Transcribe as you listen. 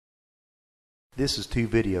This is 2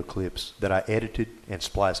 video clips that I edited and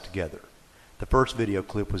spliced together. The first video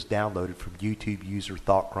clip was downloaded from YouTube user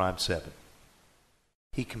ThoughtCrime7.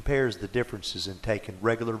 He compares the differences in taking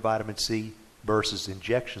regular vitamin C versus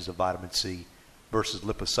injections of vitamin C versus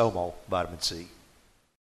liposomal vitamin C.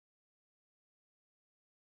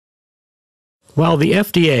 While the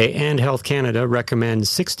FDA and Health Canada recommend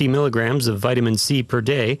 60 milligrams of vitamin C per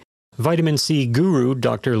day, vitamin C guru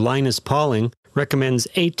Dr. Linus Pauling recommends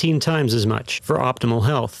 18 times as much for optimal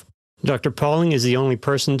health. Dr. Pauling is the only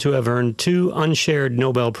person to have earned 2 unshared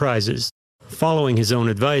Nobel Prizes. Following his own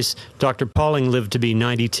advice, Dr. Pauling lived to be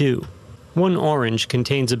 92. One orange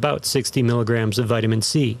contains about 60 milligrams of vitamin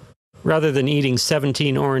C. Rather than eating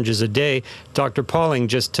 17 oranges a day, Dr. Pauling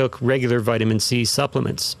just took regular vitamin C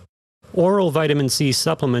supplements. Oral vitamin C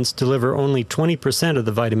supplements deliver only 20% of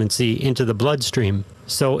the vitamin C into the bloodstream,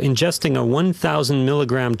 so ingesting a 1,000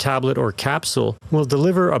 milligram tablet or capsule will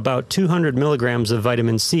deliver about 200 milligrams of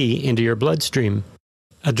vitamin C into your bloodstream.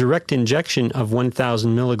 A direct injection of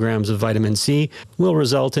 1,000 milligrams of vitamin C will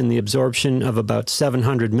result in the absorption of about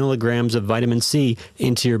 700 milligrams of vitamin C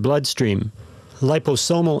into your bloodstream.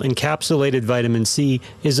 Liposomal encapsulated vitamin C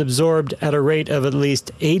is absorbed at a rate of at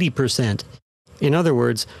least 80%. In other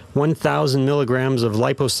words, 1,000 milligrams of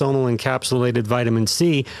liposomal encapsulated vitamin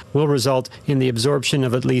C will result in the absorption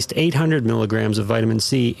of at least 800 milligrams of vitamin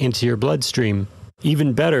C into your bloodstream,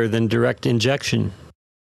 even better than direct injection.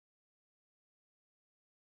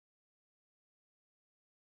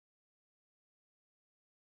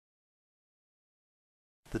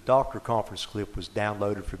 The doctor conference clip was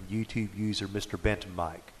downloaded from YouTube user Mr. Benton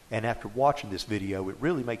Mike, and after watching this video, it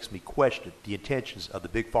really makes me question the intentions of the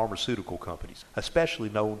big pharmaceutical companies, especially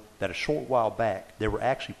knowing that a short while back they were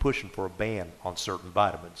actually pushing for a ban on certain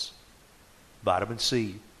vitamins. Vitamin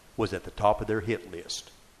C was at the top of their hit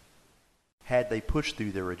list. Had they pushed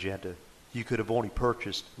through their agenda, you could have only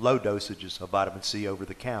purchased low dosages of vitamin C over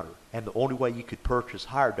the counter, and the only way you could purchase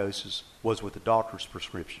higher doses was with a doctor's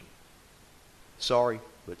prescription. Sorry,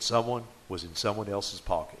 but someone was in someone else's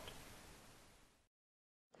pocket.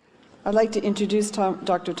 I'd like to introduce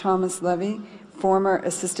Dr. Thomas Levy, former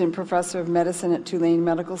assistant professor of medicine at Tulane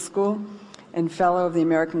Medical School and fellow of the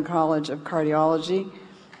American College of Cardiology.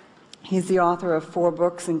 He's the author of 4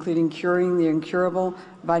 books, including Curing the Incurable,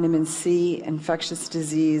 Vitamin C, Infectious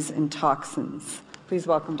Disease, and Toxins. Please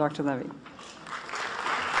welcome Dr. Levy.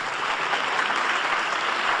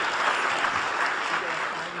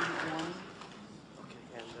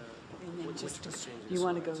 You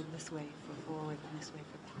want to go this way for forward and this way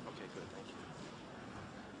for back. Okay, good, thank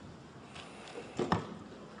you.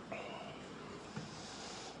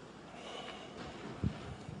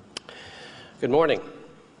 Good morning.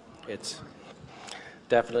 It's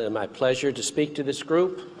definitely my pleasure to speak to this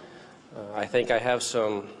group. I think I have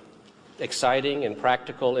some exciting and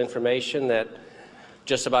practical information that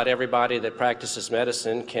just about everybody that practices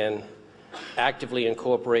medicine can actively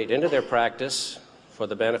incorporate into their practice for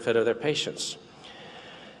the benefit of their patients.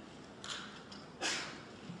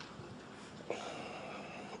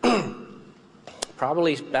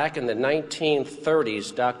 Probably back in the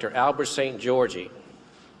 1930s, Dr. Albert St. George,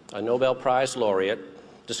 a Nobel Prize laureate,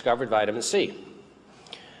 discovered vitamin C.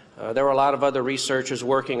 There were a lot of other researchers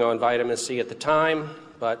working on vitamin C at the time,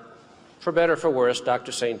 but for better or for worse,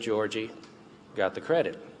 Dr. St. George got the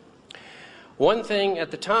credit. One thing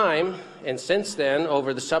at the time, and since then,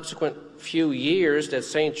 over the subsequent few years that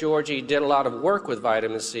St. George did a lot of work with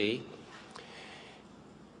vitamin C,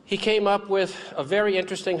 he came up with a very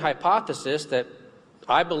interesting hypothesis that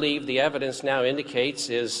I believe the evidence now indicates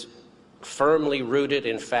is firmly rooted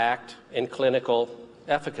in fact in clinical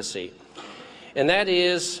efficacy. And that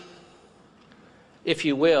is, if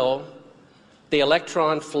you will, the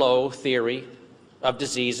electron flow theory of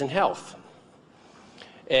disease and health.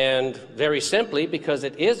 And very simply, because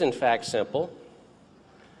it is in fact simple,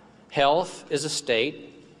 health is a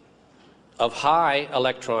state of high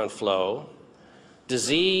electron flow.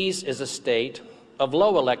 Disease is a state of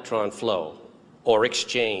low electron flow, or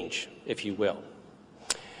exchange, if you will.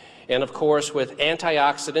 And of course, with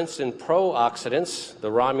antioxidants and pro-oxidants, the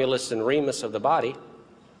Romulus and Remus of the body,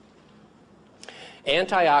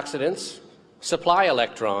 antioxidants supply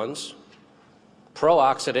electrons,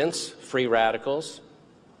 pro-oxidants, free radicals,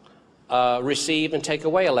 receive and take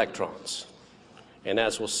away electrons. And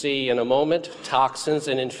as we'll see in a moment, toxins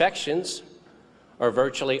and infections are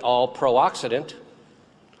virtually all pro-oxidant.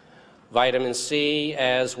 Vitamin C,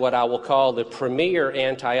 as what I will call the premier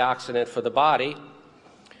antioxidant for the body,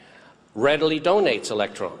 readily donates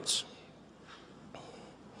electrons.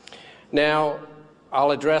 Now,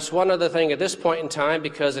 I'll address one other thing at this point in time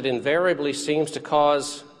because it invariably seems to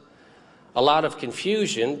cause a lot of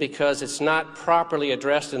confusion because it's not properly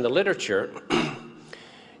addressed in the literature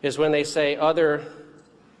is when they say other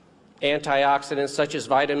antioxidants such as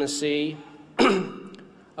vitamin C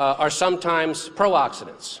are sometimes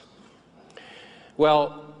pro-oxidants.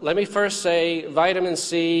 Well, let me first say vitamin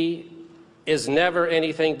C is never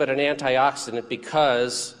anything but an antioxidant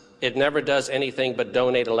because it never does anything but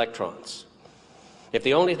donate electrons. If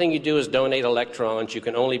the only thing you do is donate electrons, you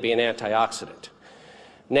can only be an antioxidant.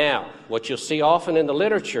 Now, what you'll see often in the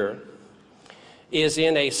literature is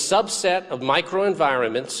in a subset of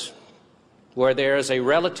microenvironments where there is a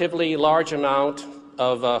relatively large amount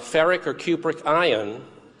of ferric or cupric ion,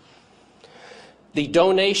 the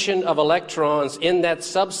donation of electrons in that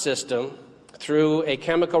subsystem through a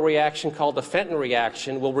chemical reaction called the Fenton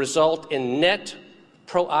reaction will result in net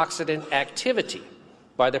pro-oxidant activity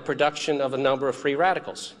by the production of a number of free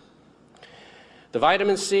radicals. The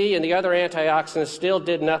vitamin C and the other antioxidants still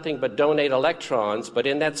did nothing but donate electrons, but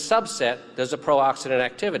in that subset, there's a pro-oxidant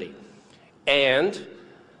activity. And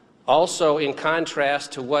also, in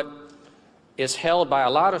contrast to what is held by a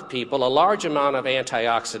lot of people, a large amount of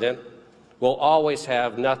antioxidant will always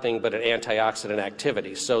have nothing but an antioxidant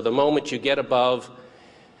activity. So the moment you get above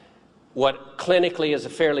what clinically is a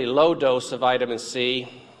fairly low dose of vitamin C,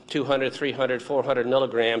 200, 300, 400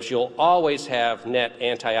 milligrams, you'll always have net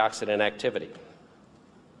antioxidant activity.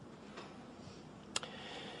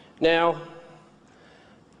 Now,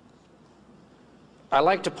 I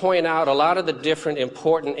like to point out a lot of the different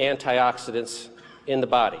important antioxidants in the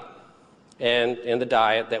body and in the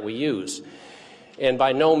diet that we use. And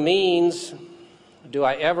by no means do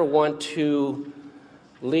I ever want to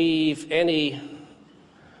leave any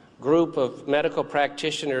group of medical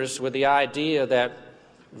practitioners with the idea that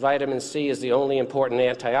vitamin C is the only important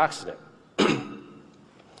antioxidant.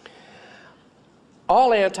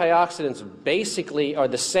 All antioxidants basically are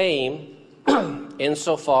the same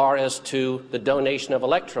insofar as to the donation of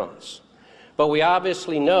electrons. But we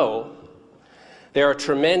obviously know there are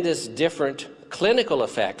tremendous different clinical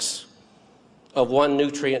effects of one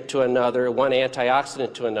nutrient to another, one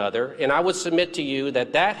antioxidant to another, and I would submit to you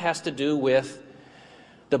that that has to do with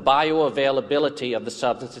the bioavailability of the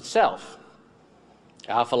substance itself.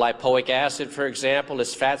 Alpha-lipoic acid, for example,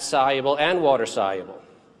 is fat-soluble and water-soluble.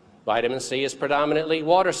 Vitamin C is predominantly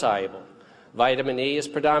water-soluble. Vitamin E is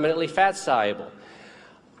predominantly fat-soluble.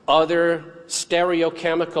 Other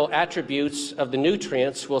stereochemical attributes of the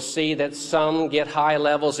nutrients will see that some get high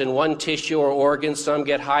levels in one tissue or organ, some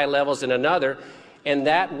get high levels in another, and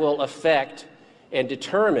that will affect and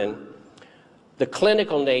determine the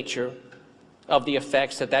clinical nature of the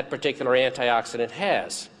effects that that particular antioxidant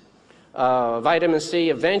has. Vitamin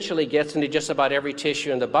C eventually gets into just about every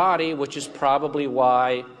tissue in the body, which is probably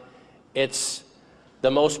why it's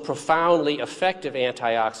the most profoundly effective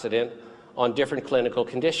antioxidant on different clinical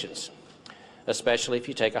conditions, especially if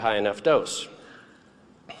you take a high enough dose.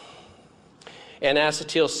 And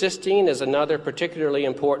acetylcysteine is another particularly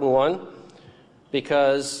important one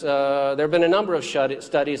because there have been a number of studies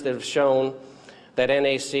that have shown that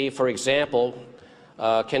NAC, for example,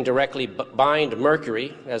 can directly bind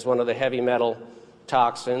mercury as one of the heavy metal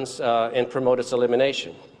toxins and promote its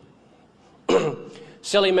elimination.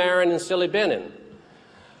 Silymarin and silibinin,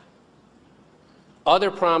 other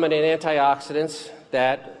prominent antioxidants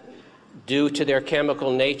that, due to their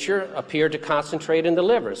chemical nature, appear to concentrate in the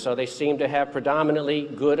liver, so they seem to have predominantly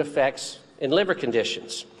good effects in liver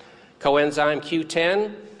conditions. Coenzyme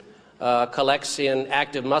Q10 collects in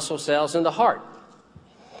active muscle cells in the heart.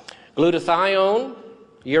 Glutathione,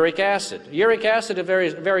 uric acid. Uric acid, a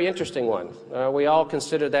very interesting one. We all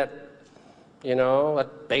consider that,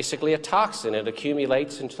 basically a toxin. It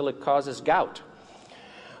accumulates until it causes gout.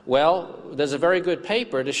 Well, there's a very good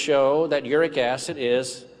paper to show that uric acid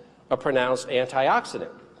is a pronounced antioxidant.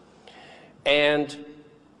 And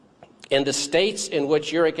in the states in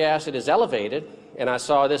which uric acid is elevated, and I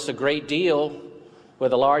saw this a great deal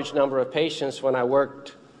with a large number of patients when I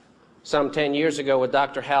worked some 10 years ago with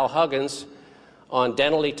Dr. Hal Huggins on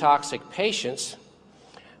dentally toxic patients,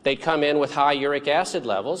 they'd come in with high uric acid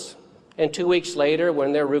levels, and 2 weeks later,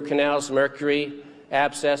 when their root canals, mercury,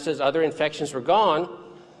 abscesses, other infections were gone,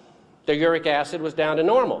 their uric acid was down to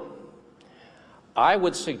normal. I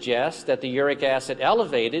would suggest that the uric acid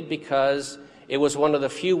elevated because it was one of the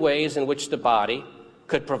few ways in which the body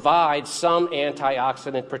could provide some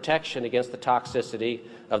antioxidant protection against the toxicity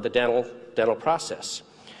of the dental process.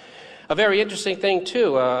 A very interesting thing,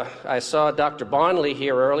 too, I saw Dr. Bonnley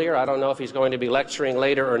here earlier. I don't know if he's going to be lecturing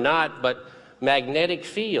later or not, but magnetic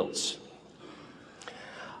fields.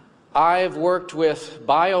 I've worked with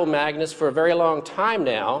biomagnets for a very long time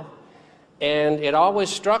now, And it always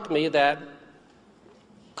struck me that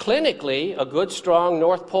clinically, a good, strong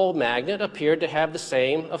North Pole magnet appeared to have the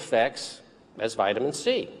same effects as vitamin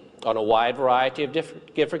C on a wide variety of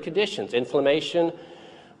different conditions: inflammation,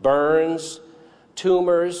 burns,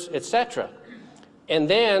 tumors, etc. And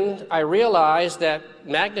then I realized that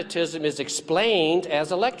magnetism is explained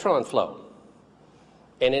as electron flow.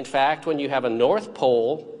 And in fact, when you have a North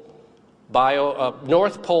Pole biomagnet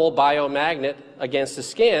against the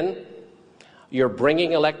skin, you're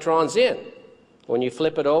bringing electrons in. When you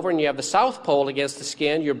flip it over and you have the South Pole against the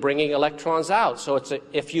skin, you're bringing electrons out. So it's,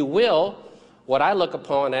 if you will, what I look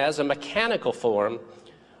upon as a mechanical form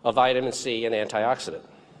of vitamin C and antioxidant.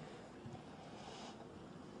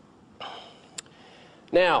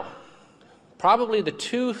 Now, probably the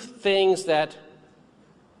two things that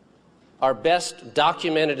are best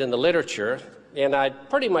documented in the literature, and I'd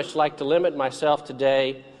pretty much like to limit myself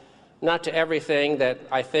today not to everything that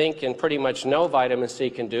I think and pretty much know vitamin C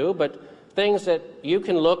can do, but things that you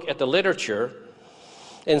can look at the literature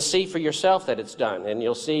and see for yourself that it's done. And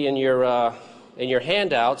you'll see in your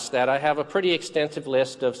handouts that I have a pretty extensive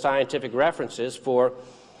list of scientific references for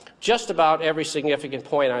just about every significant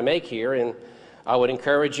point I make here. And I would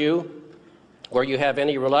encourage you, where you have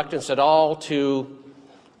any reluctance at all to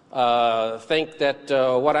think that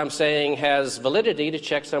what I'm saying has validity, to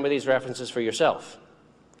check some of these references for yourself.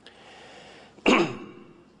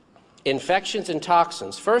 Infections and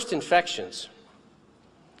toxins. First, infections.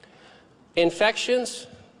 Infections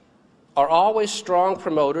are always strong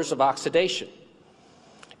promoters of oxidation.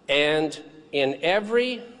 And in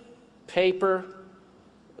every paper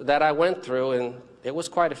that I went through, and it was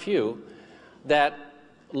quite a few, that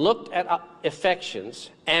looked at infections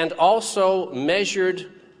and also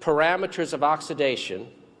measured parameters of oxidation,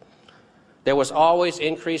 there was always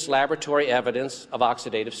increased laboratory evidence of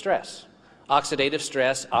oxidative stress. Oxidative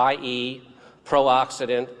stress, i.e.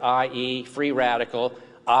 pro-oxidant, i.e. free radical,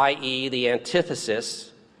 i.e. the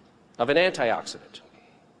antithesis of an antioxidant.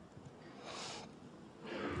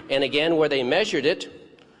 And again, where they measured it,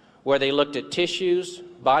 where they looked at tissues,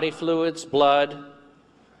 body fluids, blood,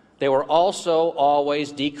 there were also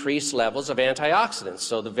always decreased levels of antioxidants.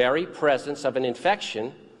 So the very presence of an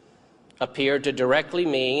infection appeared to directly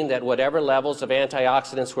mean that whatever levels of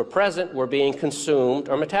antioxidants were present were being consumed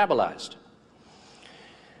or metabolized.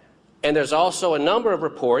 And there's also a number of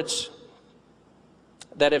reports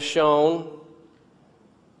that have shown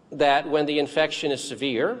that when the infection is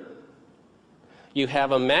severe, you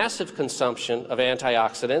have a massive consumption of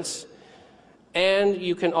antioxidants, and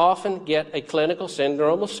you can often get a clinical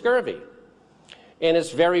syndrome of scurvy. And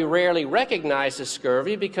it's very rarely recognized as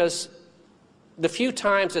scurvy because the few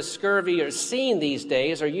times that scurvy is seen these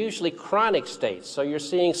days are usually chronic states. So you're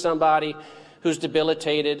seeing somebody who's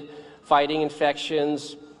debilitated, fighting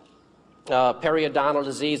infections, periodontal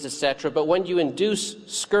disease, etc. But when you induce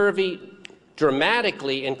scurvy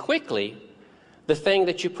dramatically and quickly, the thing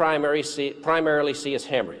that you primarily see is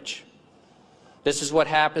hemorrhage. This is what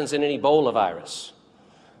happens in an Ebola virus.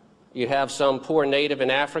 You have some poor native in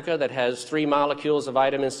Africa that has 3 molecules of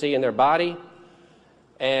vitamin C in their body,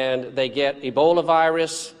 and they get Ebola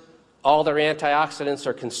virus. All their antioxidants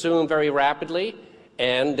are consumed very rapidly,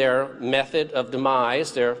 and their method of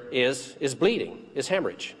demise is bleeding, is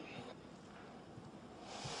hemorrhage.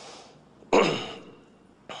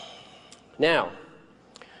 Now,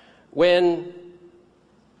 when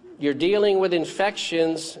you're dealing with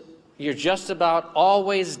infections, you're just about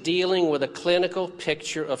always dealing with a clinical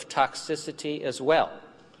picture of toxicity as well,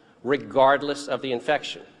 regardless of the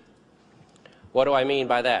infection. What do I mean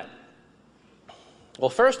by that? Well,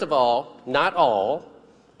 first of all, not all,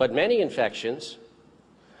 but many infections,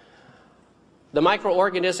 the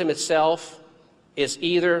microorganism itself is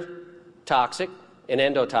either toxic, an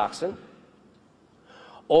endotoxin,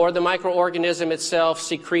 or the microorganism itself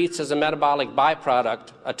secretes as a metabolic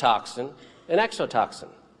byproduct a toxin, an exotoxin.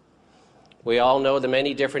 We all know the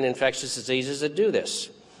many different infectious diseases that do this.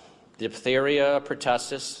 Diphtheria,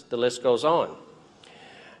 pertussis, the list goes on.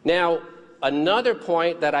 Now, another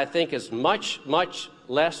point that I think is much, much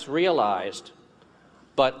less realized,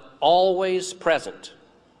 but always present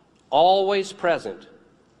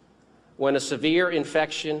when a severe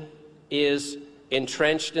infection is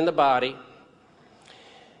entrenched in the body,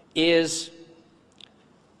 is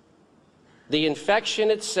the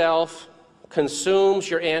infection itself consumes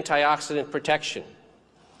your antioxidant protection.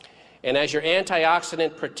 And as your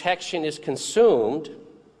antioxidant protection is consumed,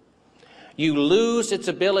 you lose its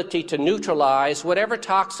ability to neutralize whatever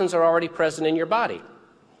toxins are already present in your body.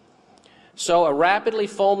 So a rapidly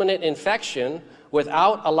fulminant infection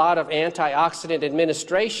without a lot of antioxidant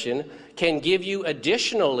administration can give you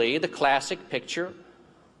additionally the classic picture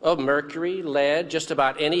of mercury, lead, just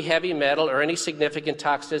about any heavy metal or any significant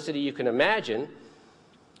toxicity you can imagine,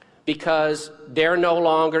 because they're no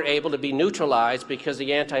longer able to be neutralized because the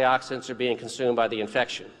antioxidants are being consumed by the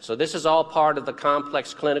infection. So this is all part of the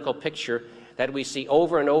complex clinical picture that we see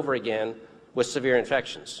over and over again with severe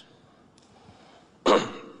infections.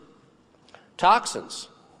 Toxins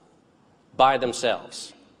by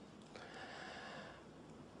themselves.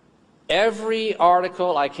 Every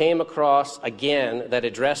article I came across, again, that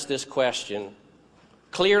addressed this question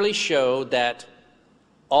clearly showed that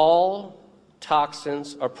all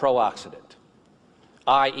toxins are pro-oxidant,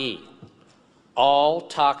 i.e., all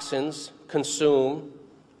toxins consume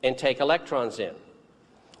and take electrons in.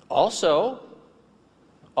 Also,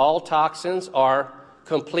 all toxins are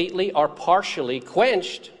completely or partially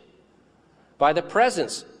quenched by the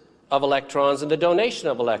presence of electrons and the donation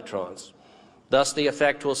of electrons. Thus, the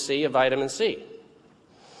effect we'll see of vitamin C.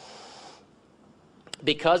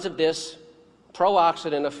 Because of this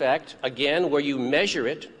pro-oxidant effect, again, where you measure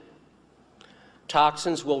it,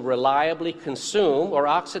 toxins will reliably consume or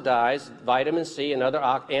oxidize vitamin C and other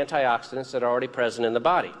antioxidants that are already present in the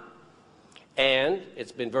body. And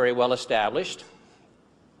it's been very well established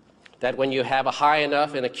that when you have a high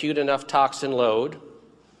enough and acute enough toxin load,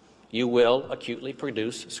 you will acutely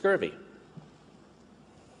produce scurvy.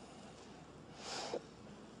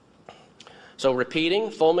 So repeating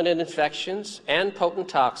fulminant infections and potent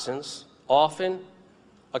toxins often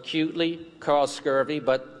acutely cause scurvy,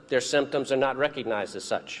 but their symptoms are not recognized as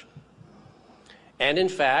such. And in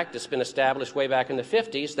fact, it's been established way back in the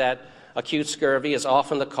 50s that acute scurvy is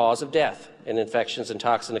often the cause of death in infections and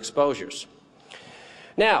toxin exposures.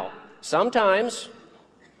 Now, sometimes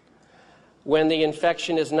when the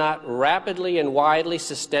infection is not rapidly and widely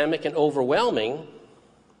systemic and overwhelming,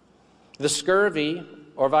 the scurvy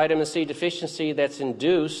or vitamin C deficiency that's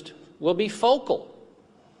induced will be focal,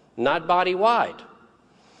 not body-wide.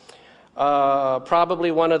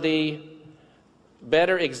 Probably one of the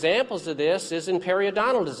better examples of this is in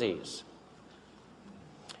periodontal disease.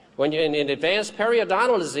 When you're in advanced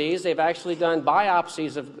periodontal disease, they've actually done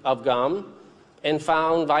biopsies of gum and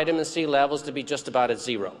found vitamin C levels to be just about at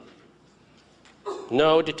zero.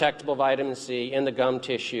 No detectable vitamin C in the gum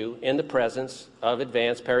tissue in the presence of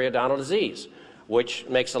advanced periodontal disease, which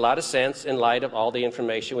makes a lot of sense in light of all the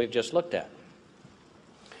information we've just looked at.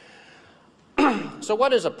 So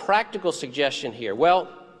what is a practical suggestion here? Well,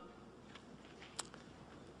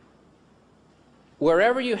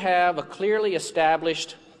 wherever you have a clearly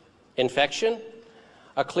established infection,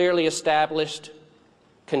 a clearly established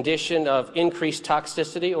condition of increased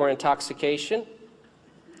toxicity or intoxication,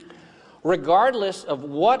 regardless of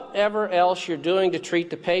whatever else you're doing to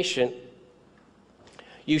treat the patient,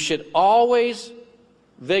 you should always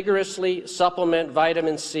vigorously supplement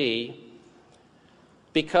vitamin C,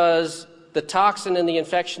 because the toxin in the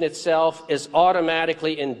infection itself is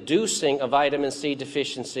automatically inducing a vitamin C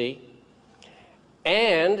deficiency.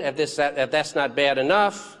 And if that's not bad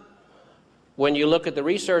enough, when you look at the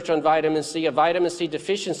research on vitamin C, a vitamin C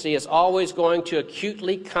deficiency is always going to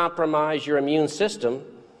acutely compromise your immune system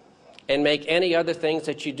and make any other things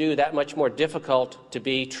that you do that much more difficult to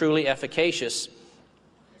be truly efficacious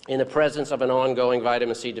in the presence of an ongoing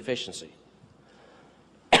vitamin C deficiency.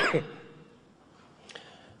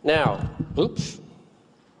 Now,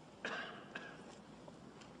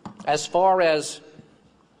 as far as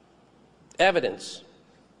evidence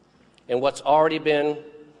and what's already been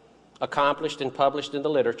accomplished and published in the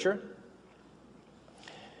literature,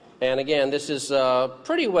 and again, this is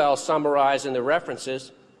pretty well summarized in the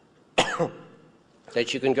references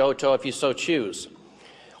that you can go to if you so choose.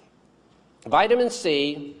 Vitamin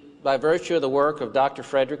C, by virtue of the work of Dr.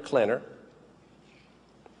 Frederick Klenner,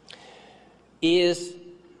 is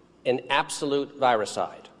an absolute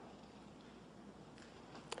viricide.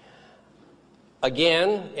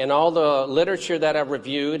 Again, in all the literature that I've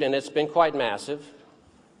reviewed, and it's been quite massive,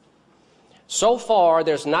 so far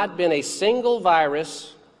there's not been a single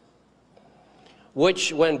virus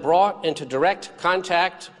which, when brought into direct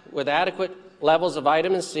contact with adequate levels of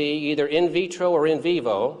vitamin C, either in vitro or in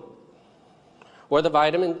vivo, where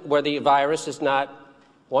the virus is not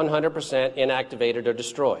 100% inactivated or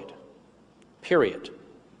destroyed. Period.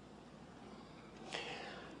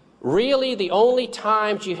 Really, the only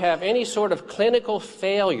times you have any sort of clinical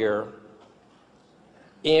failure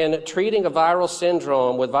in treating a viral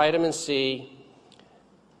syndrome with vitamin C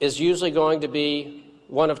is usually going to be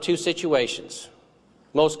one of two situations.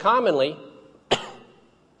 Most commonly,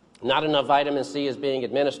 not enough vitamin C is being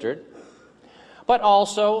administered, but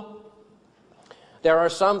also There are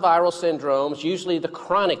some viral syndromes, usually the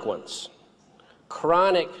chronic ones.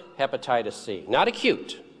 Chronic hepatitis C, not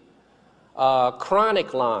acute.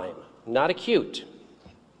 Chronic Lyme, not acute.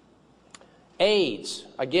 AIDS,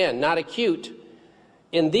 again, not acute.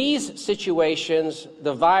 In these situations,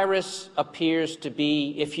 the virus appears to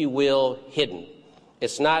be, if you will, hidden.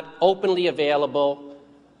 It's not openly available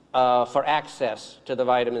for access to the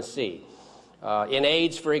vitamin C. In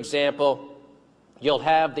AIDS, for example, you'll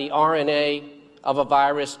have the RNA of a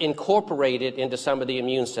virus incorporated into some of the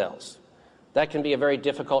immune cells. That can be a very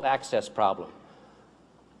difficult access problem.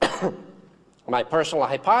 My personal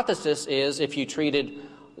hypothesis is if you treated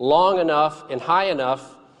long enough and high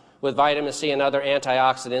enough with vitamin C and other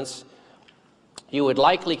antioxidants, you would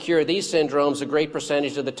likely cure these syndromes a great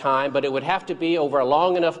percentage of the time, but it would have to be over a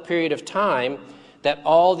long enough period of time that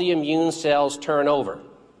all the immune cells turn over,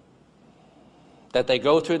 that they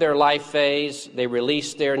go through their life phase, they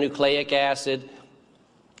release their nucleic acid,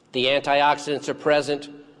 the antioxidants are present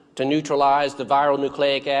to neutralize the viral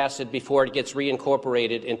nucleic acid before it gets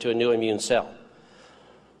reincorporated into a new immune cell.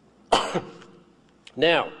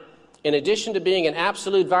 Now, in addition to being an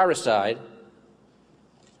absolute viricide,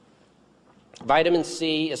 vitamin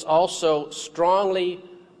C is also strongly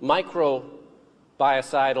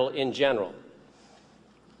microbiocidal in general.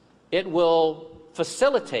 It will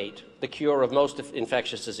facilitate the cure of most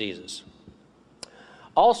infectious diseases.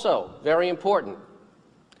 Also, very important,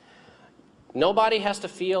 nobody has to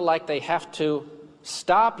feel like they have to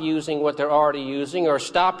stop using what they're already using or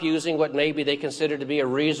stop using what maybe they consider to be a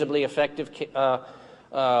reasonably effective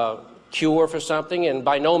cure for something. And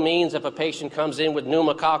by no means, if a patient comes in with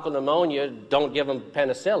pneumococcal pneumonia, don't give them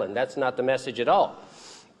penicillin. That's not the message at all.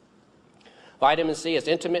 Vitamin C is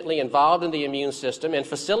intimately involved in the immune system and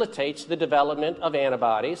facilitates the development of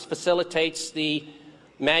antibodies, facilitates the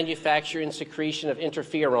manufacture and secretion of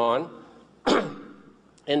interferon,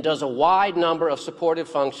 and does a wide number of supportive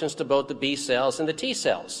functions to both the B cells and the T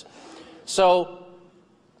cells. So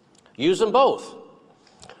use them both.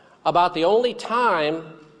 About the only time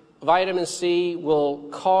vitamin C will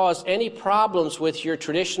cause any problems with your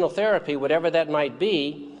traditional therapy, whatever that might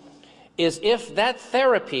be, is if that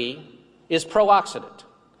therapy is pro-oxidant.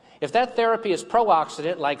 If that therapy is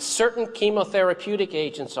pro-oxidant, like certain chemotherapeutic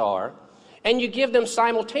agents are, and you give them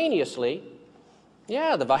simultaneously,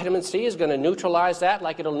 yeah, the vitamin C is going to neutralize that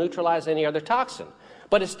like it'll neutralize any other toxin.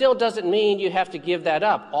 But it still doesn't mean you have to give that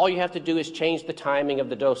up. All you have to do is change the timing of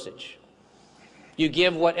the dosage. You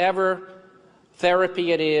give whatever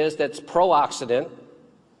therapy it is that's pro-oxidant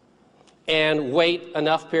and wait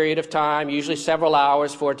enough period of time, usually several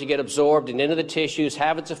hours, for it to get absorbed and into the tissues,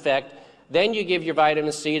 have its effect. Then you give your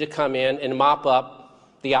vitamin C to come in and mop up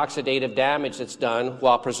the oxidative damage that's done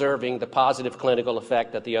while preserving the positive clinical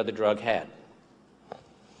effect that the other drug had.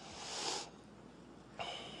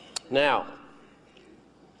 Now,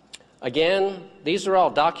 again, these are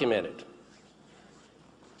all documented.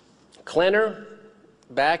 Klenner,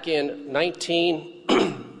 back in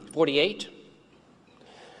 1948,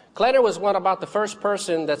 Klenner was about the first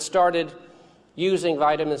person that started using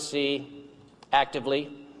vitamin C actively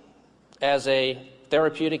as a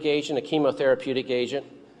therapeutic agent, a chemotherapeutic agent.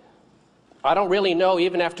 I don't really know,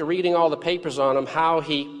 even after reading all the papers on him, how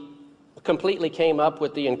he completely came up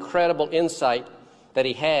with the incredible insight that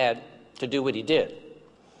he had to do what he did.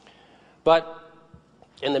 But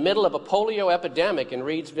in the middle of a polio epidemic in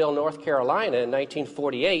Reidsville, North Carolina in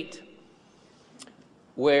 1948,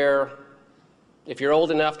 where, if you're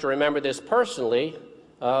old enough to remember this personally,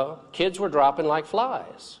 kids were dropping like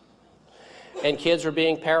flies, and kids were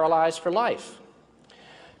being paralyzed for life.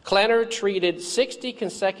 Klenner treated 60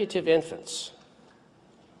 consecutive infants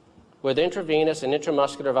with intravenous and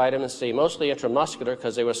intramuscular vitamin C, mostly intramuscular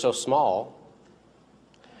because they were so small,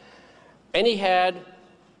 and he had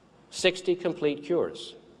 60 complete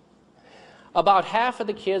cures. About half of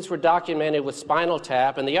the kids were documented with spinal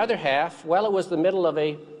tap, and the other half, well, it was the middle of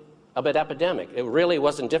an epidemic. It really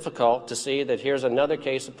wasn't difficult to see that here's another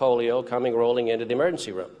case of polio coming rolling into the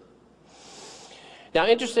emergency room. Now,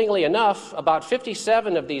 interestingly enough, about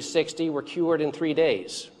 57 of these 60 were cured in 3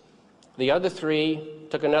 days. The other 3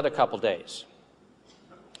 took another couple days.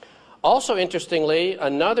 Also, interestingly,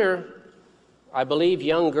 another, I believe,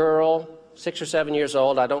 young girl, 6 or 7 years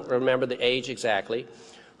old, I don't remember the age exactly,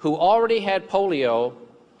 who already had polio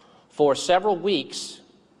for several weeks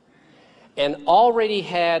and already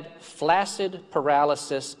had flaccid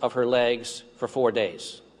paralysis of her legs for 4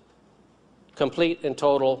 days. Complete and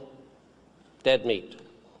total dead meat.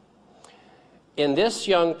 In this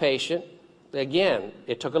young patient, again,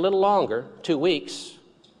 it took a little longer, 2 weeks,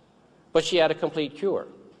 but she had a complete cure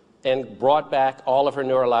and brought back all of her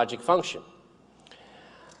neurologic function.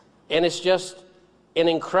 And it's just an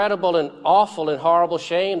incredible and awful and horrible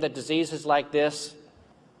shame that diseases like this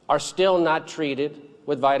are still not treated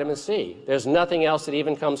with vitamin C. There's nothing else that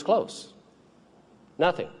even comes close.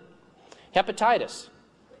 Nothing. Hepatitis.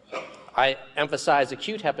 I emphasize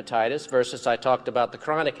acute hepatitis versus I talked about the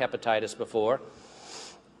chronic hepatitis before.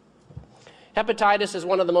 Hepatitis is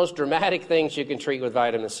one of the most dramatic things you can treat with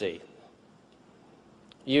vitamin C.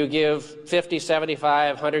 You give 50,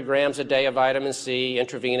 75, 100 grams a day of vitamin C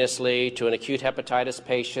intravenously to an acute hepatitis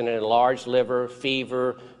patient in a enlarged liver,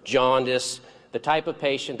 fever, jaundice, the type of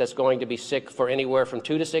patient that's going to be sick for anywhere from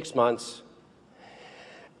 2 to 6 months.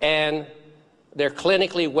 And they're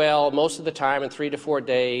clinically well most of the time in 3 to 4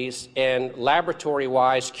 days and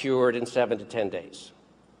laboratory-wise cured in 7 to 10 days.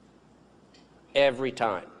 Every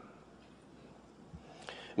time.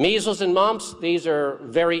 Measles and mumps, these are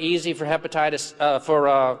very easy for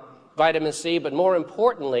vitamin C, but more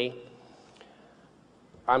importantly,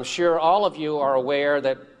 I'm sure all of you are aware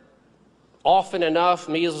that often enough,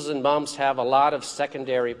 measles and mumps have a lot of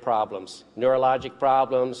secondary problems, neurologic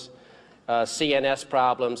problems, CNS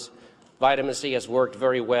problems. Vitamin C has worked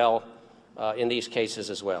very well in these cases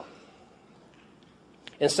as well.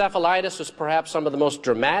 Encephalitis was perhaps some of the most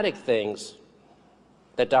dramatic things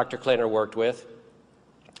that Dr. Klenner worked with.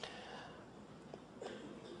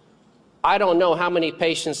 I don't know how many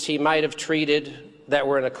patients he might have treated that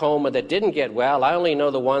were in a coma that didn't get well. I only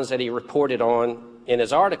know the ones that he reported on in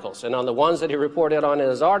his articles. And on the ones that he reported on in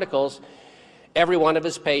his articles, every one of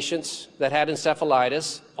his patients that had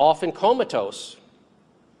encephalitis, often comatose,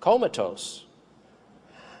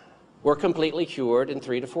 were completely cured in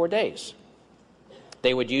 3 to 4 days.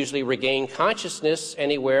 They would usually regain consciousness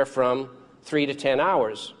anywhere from 3 to 10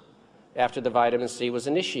 hours after the vitamin C was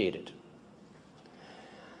initiated.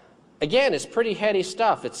 Again, it's pretty heady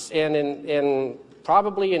stuff. And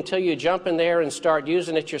probably until you jump in there and start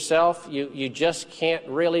using it yourself, you just can't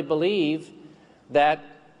really believe that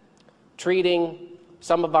treating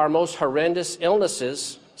some of our most horrendous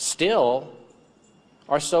illnesses still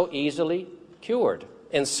are so easily cured,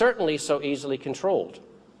 and certainly so easily controlled.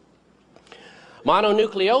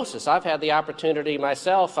 Mononucleosis. I've had the opportunity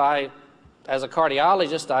myself. As a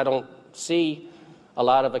cardiologist, I don't see a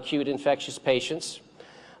lot of acute infectious patients.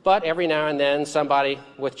 But every now and then, somebody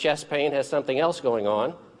with chest pain has something else going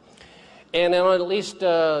on. And on at least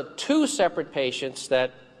 2 separate patients that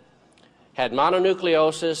had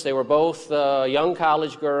mononucleosis, they were both young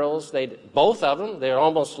college girls. Both of them, they're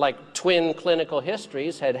almost like twin clinical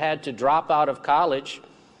histories, had to drop out of college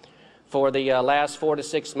for the last 4 to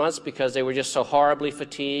 6 months because they were just so horribly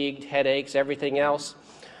fatigued, headaches, everything else.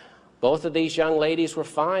 Both of these young ladies were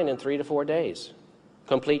fine in 3 to 4 days,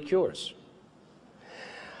 complete cures.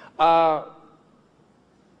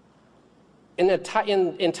 In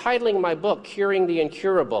entitling my book, Curing the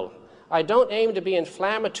Incurable, I don't aim to be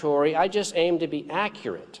inflammatory, I just aim to be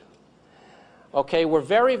accurate. Okay, we're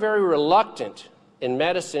very, very reluctant in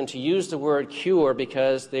medicine to use the word cure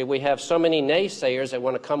because we have so many naysayers that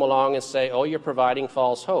want to come along and say, oh, you're providing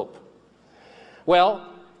false hope. Well,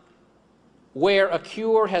 where a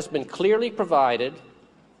cure has been clearly provided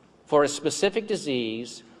for a specific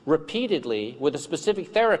disease, repeatedly with a specific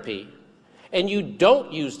therapy, and you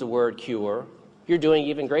don't use the word cure, you're doing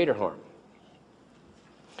even greater harm.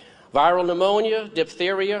 Viral pneumonia,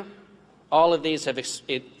 diphtheria, all of these have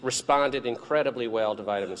responded incredibly well to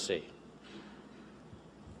vitamin C.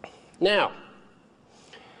 Now,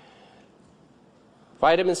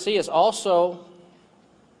 vitamin C is also,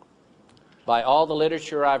 by all the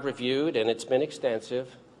literature I've reviewed, and it's been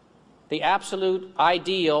extensive, the absolute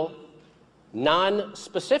ideal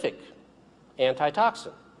non-specific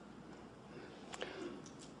antitoxin.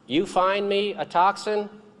 You find me a toxin,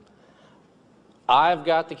 I've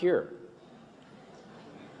got the cure.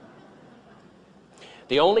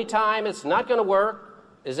 The only time it's not going to work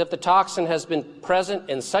is if the toxin has been present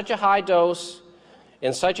in such a high dose,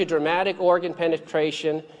 in such a dramatic organ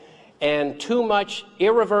penetration, and too much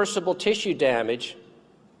irreversible tissue damage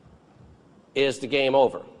is the game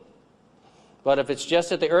over. But if it's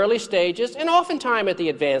just at the early stages, and oftentimes at the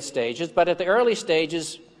advanced stages, but at the early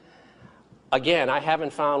stages, again, I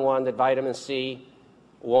haven't found one that vitamin C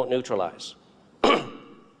won't neutralize.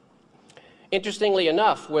 Interestingly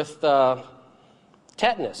enough, with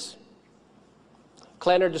tetanus,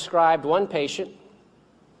 Klenner described one patient,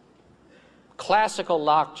 classical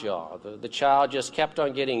lockjaw. The child just kept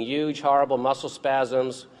on getting huge, horrible muscle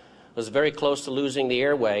spasms, was very close to losing the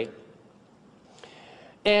airway.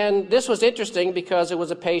 And this was interesting because it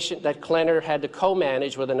was a patient that Klenner had to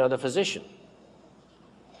co-manage with another physician.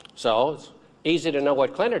 So it's easy to know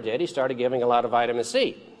what Klenner did. He started giving a lot of vitamin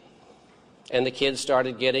C. and the kids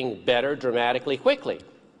started getting better dramatically quickly.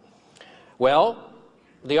 Well,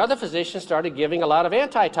 the other physicians started giving a lot of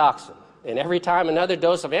antitoxin, and every time another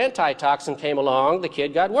dose of antitoxin came along, the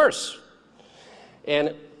kid got worse.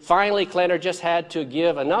 And finally, Klenner just had to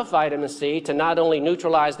give enough vitamin C to not only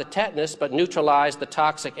neutralize the tetanus, but neutralize the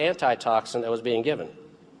toxic antitoxin that was being given.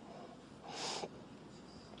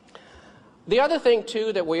 The other thing,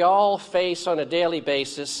 too, that we all face on a daily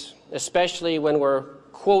basis, especially when we're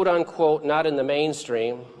quote-unquote not in the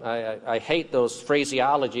mainstream, I hate those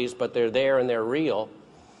phraseologies, but they're there and they're real,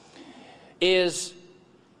 is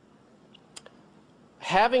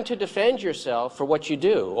having to defend yourself for what you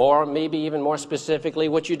do, or maybe even more specifically,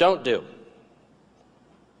 what you don't do.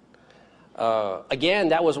 Again,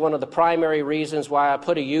 that was one of the primary reasons why I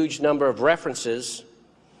put a huge number of references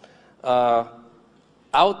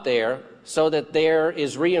out there, so that there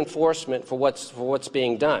is reinforcement for what's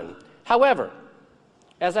being done. However,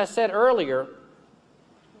 as I said earlier,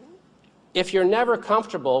 if you're never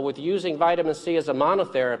comfortable with using vitamin C as a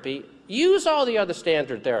monotherapy, use all the other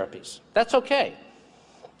standard therapies. That's okay.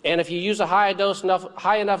 And if you use a high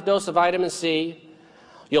enough dose of vitamin C,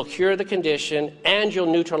 you'll cure the condition and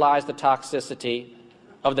you'll neutralize the toxicity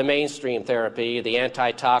of the mainstream therapy, the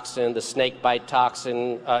antitoxin, the snakebite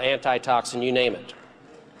toxin, antitoxin, you name it.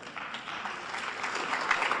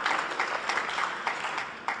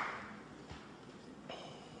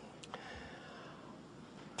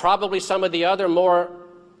 Probably some of the other more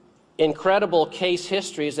incredible case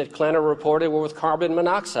histories that Klenner reported were with carbon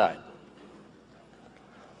monoxide.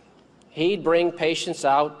 He'd bring patients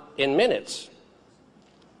out in minutes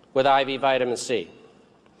with IV vitamin C.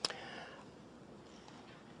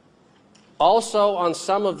 Also, on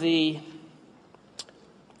some of the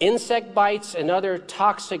insect bites and other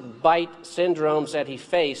toxic bite syndromes that he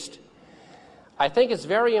faced, I think it's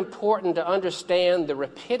very important to understand the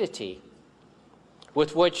rapidity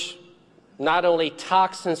with which not only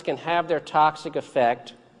toxins can have their toxic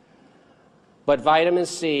effect, but vitamin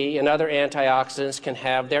C and other antioxidants can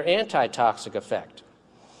have their antitoxic effect.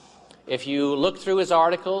 If you look through his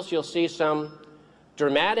articles, you'll see some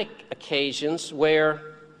dramatic occasions where,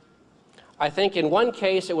 I think in one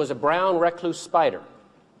case it was a brown recluse spider.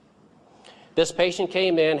 This patient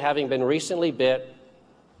came in having been recently bit,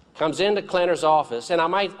 comes into Klenner's office, and I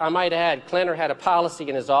might add, Klenner had a policy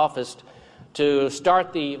in his office to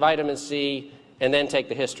start the vitamin C and then take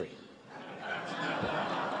the history.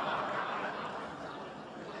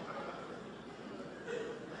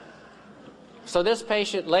 So this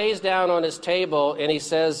patient lays down on his table and he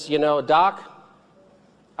says, you know, Doc,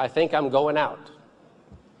 I think I'm going out.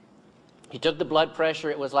 He took the blood pressure,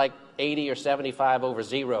 it was like 80 or 75 over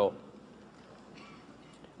 0.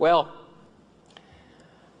 Well,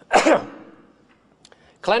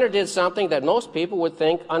 Klenner did something that most people would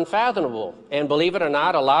think unfathomable. And believe it or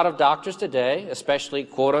not, a lot of doctors today, especially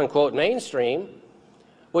quote-unquote mainstream,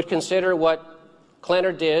 would consider what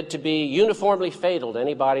Klenner did to be uniformly fatal to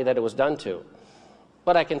anybody that it was done to.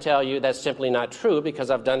 But I can tell you that's simply not true,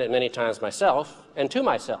 because I've done it many times myself and to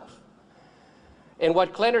myself. And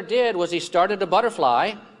what Klenner did was he started a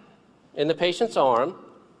butterfly in the patient's arm,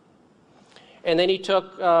 and then he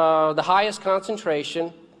took the highest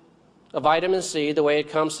concentration of vitamin C, the way it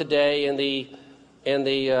comes today in the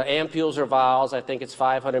ampules or vials. I think it's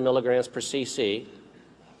 500 milligrams per cc.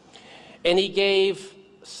 And he gave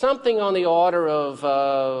something on the order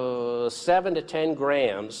of 7 to 10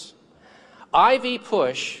 grams, IV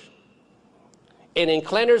push, and in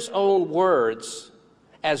Klenner's own words,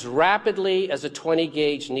 as rapidly as a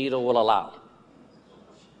 20-gauge needle will allow.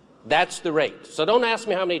 That's the rate. So don't ask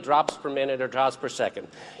me how many drops per minute or drops per second.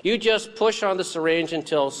 You just push on the syringe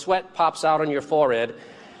until sweat pops out on your forehead,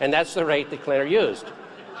 and that's the rate that Klenner used.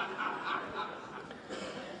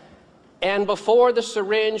 And before the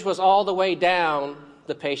syringe was all the way down,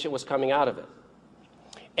 the patient was coming out of it.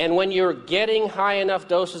 And when you're getting high enough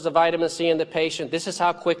doses of vitamin C in the patient, this is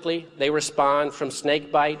how quickly they respond from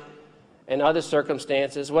snake bite and other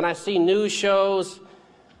circumstances. When I see news shows,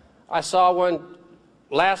 I saw one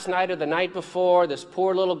last night or the night before, this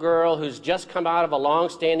poor little girl who's just come out of a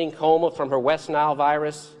long-standing coma from her West Nile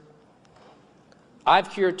virus. I've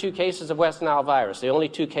cured 2 cases of West Nile virus, the only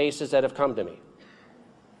 2 cases that have come to me.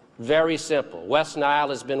 Very simple. West Nile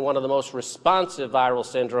has been one of the most responsive viral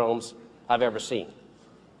syndromes I've ever seen.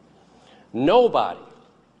 Nobody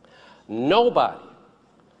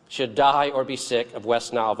should die or be sick of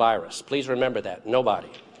West Nile virus. Please remember that. Nobody.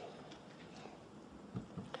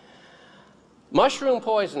 Mushroom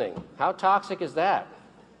poisoning, how toxic is that?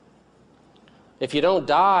 If you don't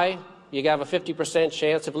die, you have a 50%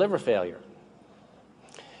 chance of liver failure.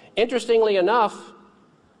 Interestingly enough,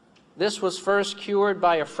 this was first cured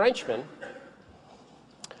by a Frenchman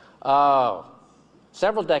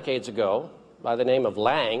several decades ago by the name of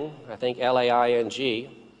Lang, I think L-A-I-N-G.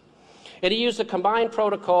 And he used a combined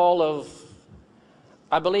protocol of,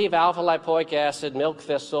 I believe, alpha-lipoic acid, milk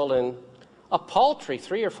thistle, and a paltry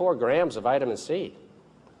 3 or 4 grams of vitamin C.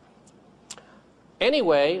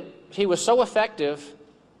 Anyway, he was so effective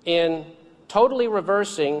in totally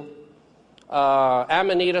reversing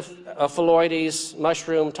Amanita phalloides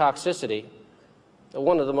mushroom toxicity,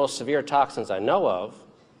 one of the most severe toxins I know of,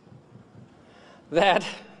 that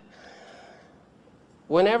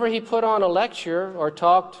whenever he put on a lecture or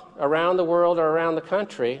talked around the world or around the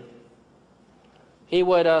country, he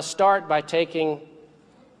would start by taking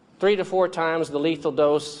 3 to 4 times the lethal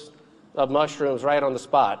dose of mushrooms right on the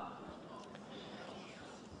spot.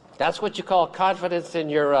 That's what you call confidence in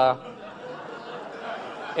your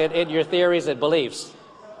theories and beliefs.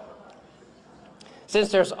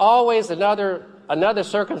 Since there's always another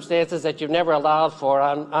circumstances that you've never allowed for,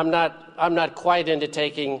 I'm not quite into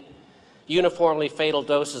taking uniformly fatal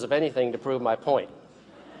doses of anything to prove my point.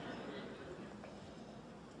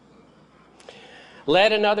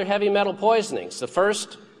 Lead and other heavy metal poisonings. The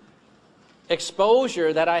first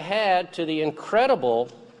exposure that I had to the incredible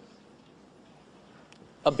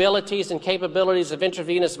abilities and capabilities of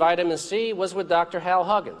intravenous vitamin C was with Dr. Hal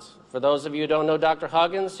Huggins. For those of you who don't know Dr.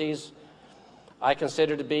 Huggins, I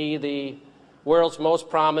consider to be the world's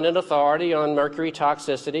most prominent authority on mercury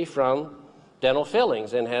toxicity from dental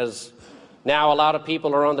fillings, and has now a lot of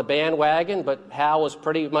people are on the bandwagon, but Hal was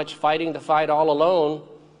pretty much fighting the fight all alone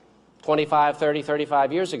 25, 30,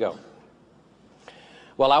 35 years ago.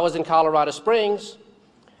 Well, I was in Colorado Springs,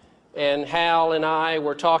 and Hal and I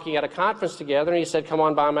were talking at a conference together, and he said, come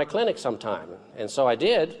on by my clinic sometime. And so I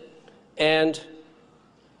did, and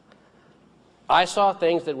I saw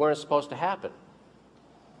things that weren't supposed to happen.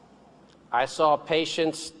 I saw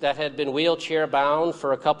patients that had been wheelchair bound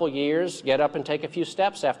for a couple years get up and take a few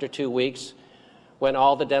steps after 2 weeks when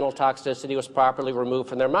all the dental toxicity was properly removed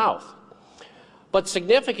from their mouth. But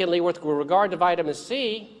significantly, with regard to vitamin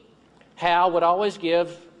C, Hal would always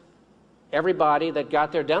give everybody that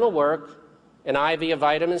got their dental work an IV of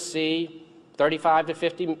vitamin C, 35 to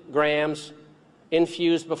 50 grams,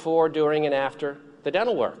 infused before, during, and after the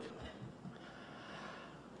dental work.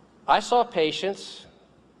 I saw patients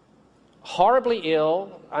horribly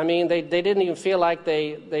ill. I mean, they didn't even feel like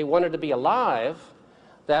they wanted to be alive,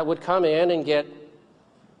 that would come in and get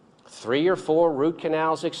 3 or 4 root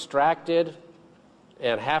canals extracted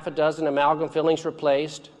and half a dozen amalgam fillings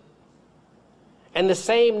replaced. And the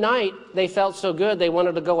same night, they felt so good they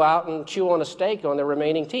wanted to go out and chew on a steak on their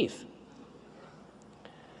remaining teeth.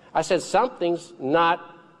 I said, something's not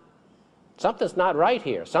right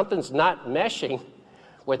here. Something's not meshing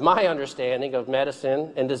with my understanding of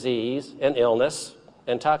medicine and disease and illness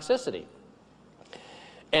and toxicity.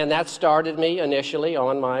 And that started me initially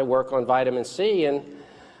on my work on vitamin C. And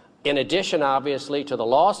in addition, obviously, to the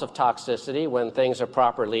loss of toxicity, when things are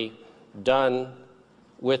properly done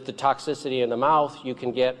with the toxicity in the mouth, you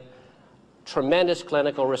can get tremendous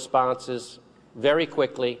clinical responses very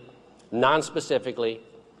quickly, non-specifically,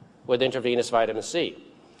 with intravenous vitamin C.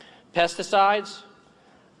 Pesticides,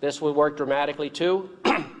 this would work dramatically too.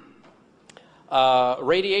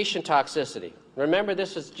 Radiation toxicity. Remember,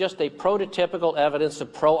 this is just a prototypical evidence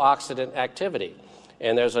of pro-oxidant activity.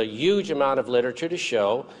 And there's a huge amount of literature to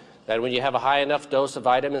show that when you have a high enough dose of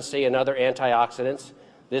vitamin C and other antioxidants,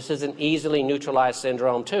 this is an easily neutralized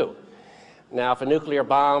syndrome too. Now, if a nuclear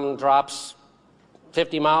bomb drops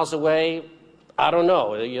 50 miles away, I don't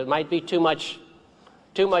know. It might be too much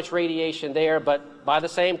radiation there, but by the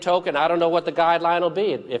same token, I don't know what the guideline will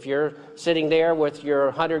be. If you're sitting there with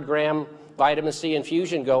your 100-gram vitamin C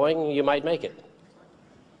infusion going, you might make it.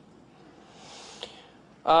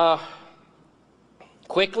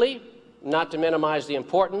 Quickly, not to minimize the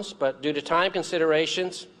importance, but due to time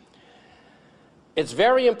considerations, it's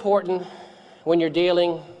very important when you're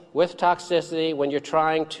dealing with toxicity, when you're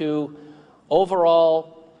trying to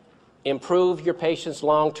overall improve your patient's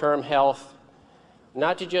long-term health,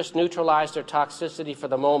 not to just neutralize their toxicity for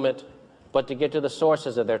the moment, but to get to the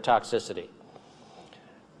sources of their toxicity.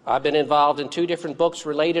 I've been involved in 2 different books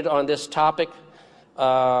related on this topic,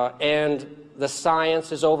 and the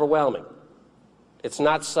science is overwhelming. It's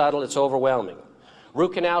not subtle, it's overwhelming.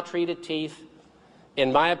 Root canal treated teeth,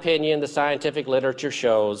 in my opinion, the scientific literature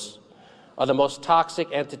shows, are the most toxic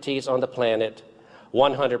entities on the planet,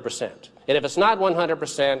 100%. And if it's not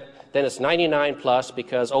 100%, then it's 99 plus,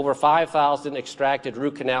 because over 5,000 extracted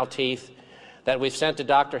root canal teeth that we've sent to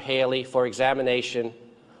Dr. Haley for examination,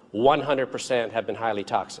 100% have been highly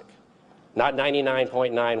toxic. not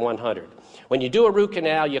 99.9, 100. When you do a root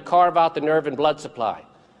canal, you carve out the nerve and blood supply.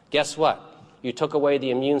 Guess what? You took away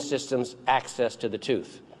the immune system's access to the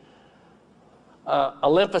tooth. A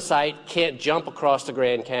lymphocyte can't jump across the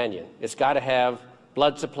Grand Canyon. It's got to have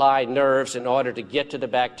blood supply, nerves, in order to get to the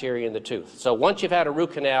bacteria in the tooth. So once you've had a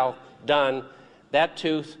root canal done, that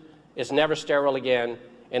tooth is never sterile again,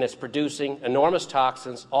 and it's producing enormous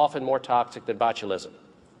toxins, often more toxic than botulism.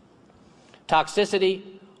 Toxicity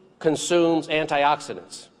consumes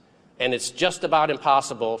antioxidants, and it's just about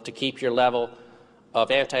impossible to keep your level of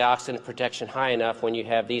antioxidant protection high enough when you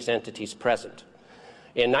have these entities present.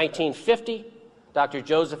 In 1950, Dr.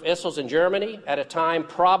 Joseph Issels in Germany, at a time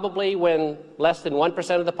probably when less than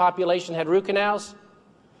 1% of the population had root canals,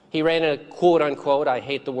 he ran a quote-unquote, I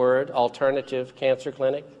hate the word, alternative cancer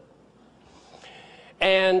clinic.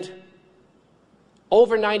 And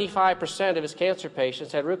over 95% of his cancer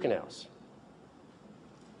patients had root canals.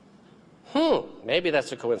 Maybe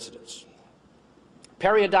that's a coincidence.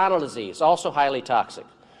 Periodontal disease, also highly toxic.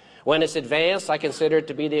 When it's advanced, I consider it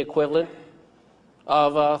to be the equivalent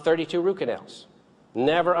of 32 root canals.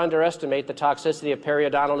 Never underestimate the toxicity of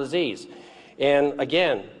periodontal disease. And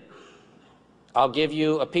again, I'll give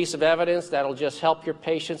you a piece of evidence that'll just help your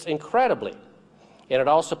patients incredibly. And it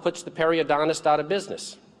also puts the periodontist out of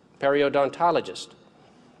business, periodontologist.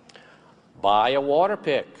 Buy a water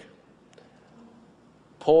pick.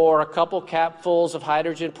 Pour a couple capfuls of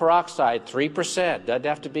hydrogen peroxide, 3%. Doesn't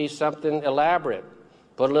have to be something elaborate.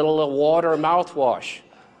 Put a little water or mouthwash.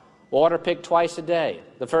 Water pick twice a day.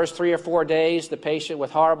 The first 3 or 4 days, the patient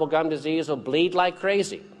with horrible gum disease will bleed like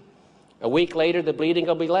crazy. A week later, the bleeding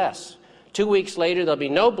will be less. 2 weeks later, there'll be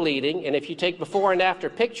no bleeding, and if you take before and after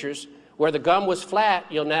pictures where the gum was flat,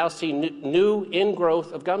 you'll now see new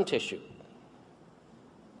ingrowth of gum tissue.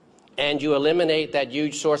 And you eliminate that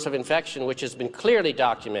huge source of infection, which has been clearly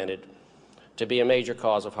documented to be a major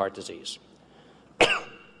cause of heart disease.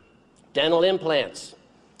 Dental implants.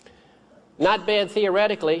 Not bad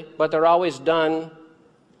theoretically, but they're always done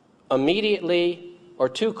immediately or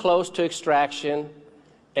too close to extraction,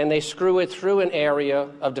 and they screw it through an area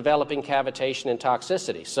of developing cavitation and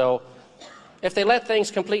toxicity. So if they let things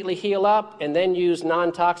completely heal up and then use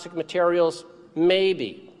non-toxic materials,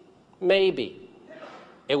 maybe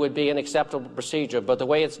it would be an acceptable procedure. But the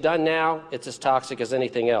way it's done now, it's as toxic as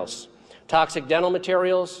anything else. Toxic dental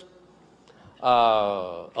materials,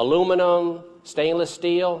 aluminum, stainless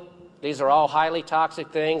steel, these are all highly toxic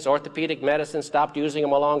things. Orthopedic medicine stopped using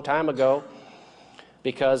them a long time ago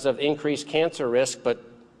because of increased cancer risk, but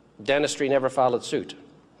dentistry never followed suit.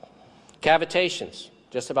 Cavitations.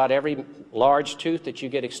 Just about every large tooth that you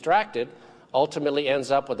get extracted ultimately ends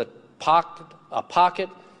up with a pocket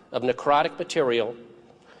of necrotic material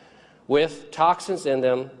with toxins in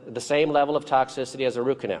them, the same level of toxicity as a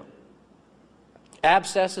root canal.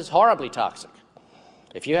 Abscess is horribly toxic.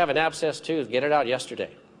 If you have an abscess tooth, get it out yesterday.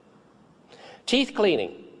 Teeth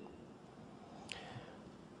cleaning.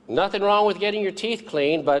 Nothing wrong with getting your teeth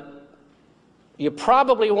cleaned, but you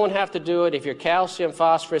probably won't have to do it if your calcium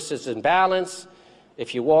phosphorus is in balance,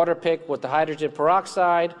 if you water pick with the hydrogen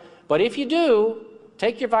peroxide. But if you do,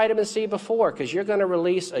 take your vitamin C before, because you're going to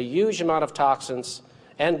release a huge amount of toxins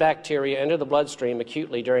and bacteria into the bloodstream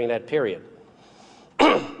acutely during that period.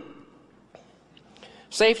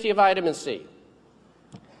 Safety of vitamin C.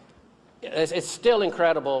 It's still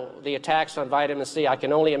incredible, the attacks on vitamin C. I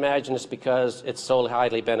can only imagine it's because it's so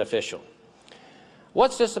highly beneficial.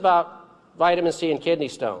 What's this about vitamin C and kidney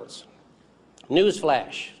stones?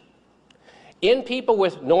 Newsflash. In people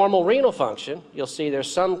with normal renal function, you'll see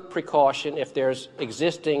there's some precaution if there's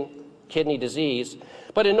existing kidney disease.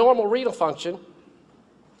 But in normal renal function,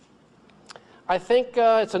 I think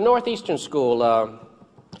it's a Northeastern school,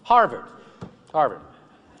 Harvard.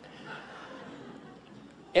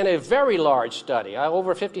 In a very large study,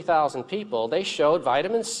 over 50,000 people, they showed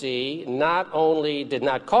vitamin C not only did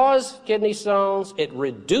not cause kidney stones, it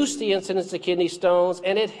reduced the incidence of kidney stones,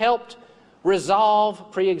 and it helped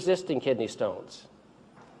resolve pre-existing kidney stones.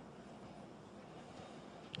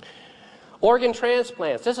 Organ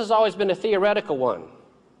transplants. This has always been a theoretical one.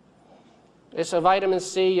 It's a vitamin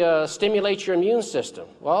C stimulates your immune system.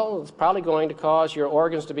 Well, it's probably going to cause your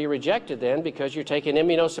organs to be rejected then because you're taking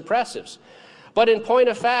immunosuppressives. But in point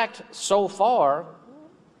of fact, so far,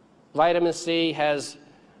 vitamin C has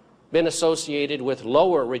been associated with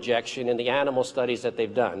lower rejection in the animal studies that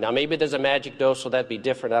they've done. Now, maybe there's a magic dose, so that'd be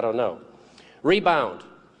different, I don't know. Rebound.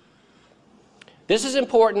 This is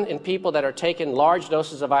important in people that are taking large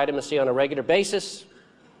doses of vitamin C on a regular basis.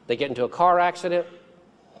 They get into a car accident.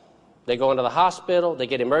 They go into the hospital. They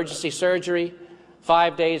get emergency surgery.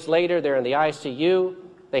 5 days later, they're in the ICU.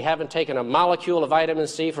 they haven't taken a molecule of vitamin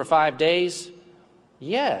C for 5 days,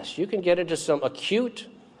 yes, you can get into some acute,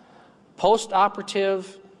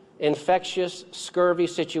 post-operative, infectious, scurvy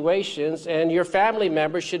situations, and your family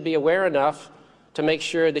members should be aware enough to make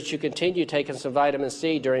sure that you continue taking some vitamin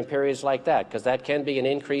C during periods like that, because that can be an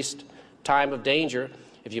increased time of danger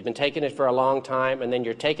if you've been taking it for a long time and then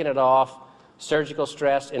you're taking it off, surgical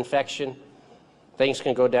stress, infection, things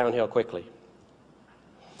can go downhill quickly.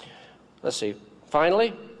 Let's see.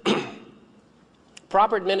 Finally,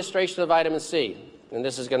 proper administration of vitamin C, and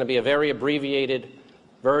this is going to be a very abbreviated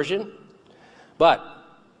version, but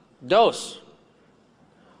dose,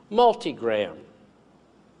 multigram,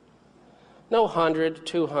 no 100,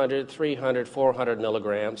 200, 300, 400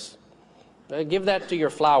 milligrams. Give that to your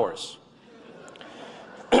flowers.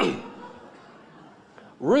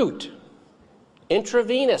 Root,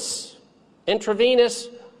 intravenous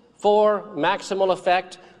for maximal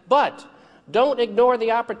effect, but don't ignore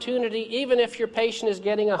the opportunity, even if your patient is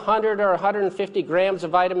getting 100 or 150 grams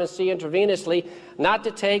of vitamin C intravenously, not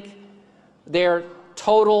to take their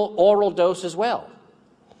total oral dose as well.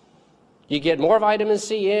 You get more vitamin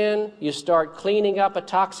C in, you start cleaning up a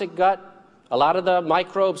toxic gut. A lot of the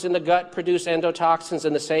microbes in the gut produce endotoxins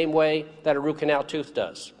in the same way that a root canal tooth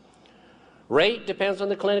does. Rate depends on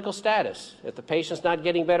the clinical status. If the patient's not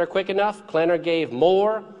getting better quick enough, Klenner gave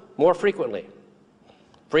more frequently.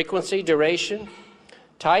 Frequency, duration,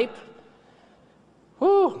 type,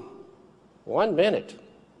 1 minute.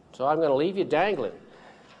 So I'm going to leave you dangling.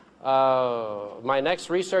 My next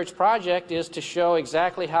research project is to show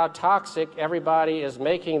exactly how toxic everybody is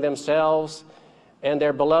making themselves and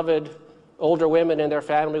their beloved older women in their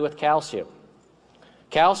family with calcium.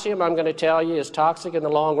 Calcium, I'm going to tell you, is toxic in the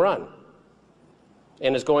long run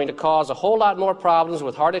and is going to cause a whole lot more problems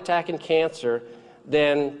with heart attack and cancer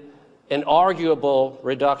than an arguable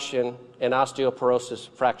reduction in osteoporosis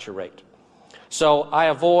fracture rate. So I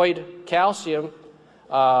avoid calcium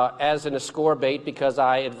as an ascorbate because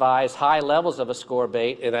I advise high levels of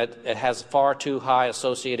ascorbate, and it has far too high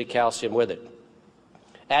associated calcium with it.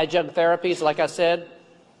 Adjunct therapies, like I said,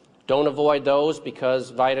 don't avoid those because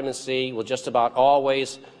vitamin C will just about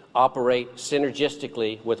always operate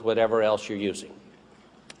synergistically with whatever else you're using.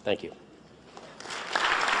 Thank you.